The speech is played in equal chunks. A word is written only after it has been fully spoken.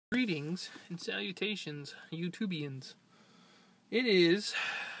Greetings and salutations, YouTubians. It is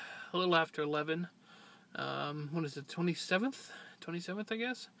a little after 11. What is it, 27th? 27th, I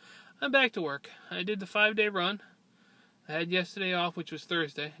guess? I'm back to work. I did the 5-day run. I had yesterday off, which was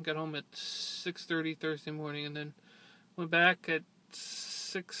Thursday. I got home at 6:30 Thursday morning, and then went back at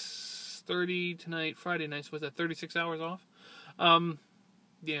 6:30 tonight, Friday night. So was that 36 hours off?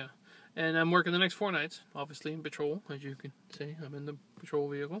 Yeah. And I'm working the next 4 nights, obviously in patrol, as you can see. I'm in the patrol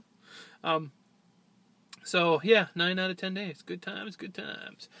vehicle. So, yeah, 9 out of 10 days. Good times, good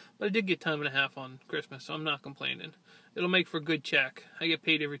times. But I did get time and a half on Christmas, so I'm not complaining. It'll make for a good check. I get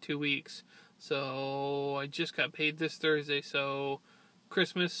paid every 2 weeks. So, I just got paid this Thursday, so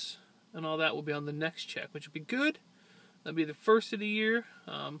Christmas and all that will be on the next check, which will be good. That'll be the first of the year,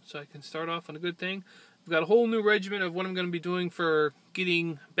 so I can start off on a good thing. I've got a whole new regimen of what I'm going to be doing for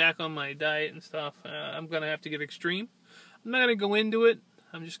getting back on my diet and stuff. I'm going to have to get extreme. I'm not going to go into it.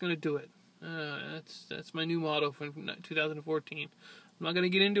 I'm just going to do it. That's my new motto for 2014. I'm not going to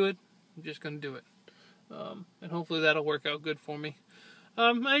get into it. I'm just going to do it. And hopefully that'll work out good for me.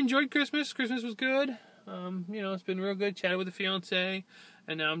 I enjoyed Christmas. Christmas was good. It's been real good. Chatted with the fiance.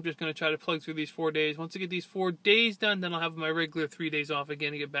 And now I'm just going to try to plug through these 4 days. Once I get these 4 days done, then I'll have my regular 3 days off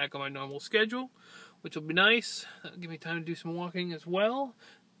again to get back on my normal schedule, which will be nice. That'll give me time to do some walking as well.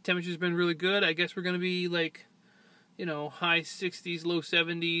 Temperature's been really good. I guess we're going to be like, high 60s, low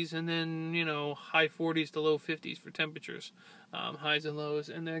 70s, and then, high 40s to low 50s for temperatures, highs and lows.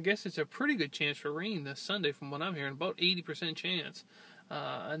 And then I guess it's a pretty good chance for rain this Sunday from what I'm hearing, about 80% chance.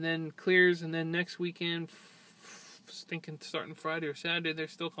 And then clears, and then next weekend, thinking starting Friday or Saturday, they're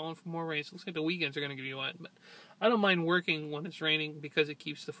still calling for more rain. So it looks like the weekends are going to be wet. But I don't mind working when it's raining because it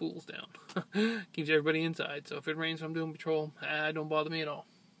keeps the fools down. Keeps everybody inside. So if it rains when I'm doing patrol, it don't bother me at all.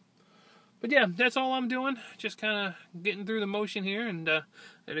 But yeah, that's all I'm doing. Just kind of getting through the motion here, and I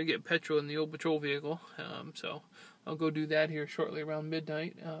gotta get petrol in the old patrol vehicle. So I'll go do that here shortly around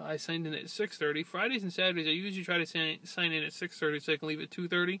midnight. I signed in at 6:30. Fridays and Saturdays, I usually try to sign in at 6:30 so I can leave at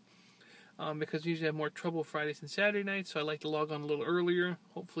 2:30. Because we usually have more trouble Fridays and Saturday nights, so I like to log on a little earlier.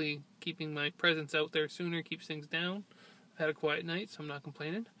 Hopefully keeping my presence out there sooner keeps things down. I've had a quiet night, so I'm not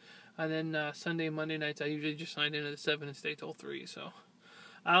complaining. And then Sunday and Monday nights, I usually just sign in at 7 and stay till 3. So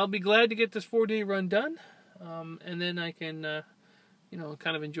I'll be glad to get this 4-day run done. And then I can,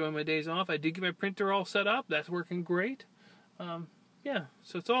 kind of enjoy my days off. I did get my printer all set up. That's working great. Yeah,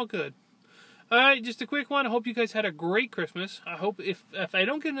 so it's all good. Alright, just a quick one. I hope you guys had a great Christmas. I hope if I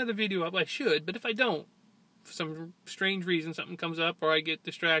don't get another video up, I should, but if I don't, for some strange reason, something comes up, or I get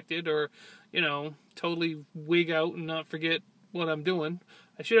distracted, or, totally wig out and not forget what I'm doing,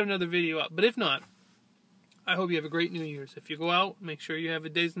 I should have another video up. But if not, I hope you have a great New Year's. If you go out, make sure you have a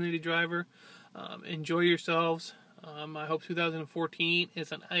designated driver. Enjoy yourselves. I hope 2014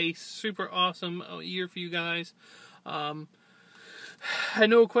 is a super awesome year for you guys. I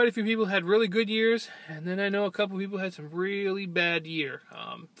know quite a few people had really good years, and then I know a couple people had some really bad year.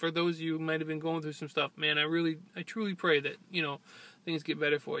 For those of you who might have been going through some stuff, man, I truly pray that, things get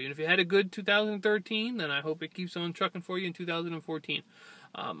better for you. And if you had a good 2013, then I hope it keeps on trucking for you in 2014.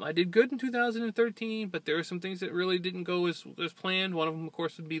 I did good in 2013, but there are some things that really didn't go as planned. One of them, of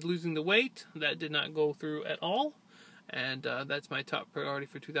course, would be losing the weight. That did not go through at all, and that's my top priority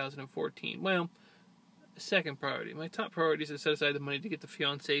for 2014. Well, second priority. My top priority is to set aside the money to get the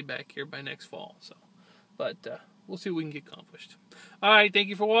fiancé back here by next fall. But we'll see what we can get accomplished. Alright, thank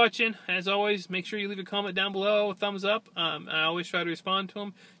you for watching. As always, make sure you leave a comment down below, a thumbs up. I always try to respond to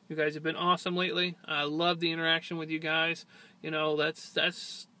them. You guys have been awesome lately. I love the interaction with you guys.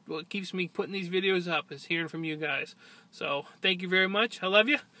 That's what keeps me putting these videos up, is hearing from you guys. So, thank you very much. I love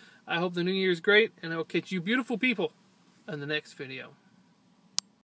you. I hope the new year's great, and I will catch you beautiful people in the next video.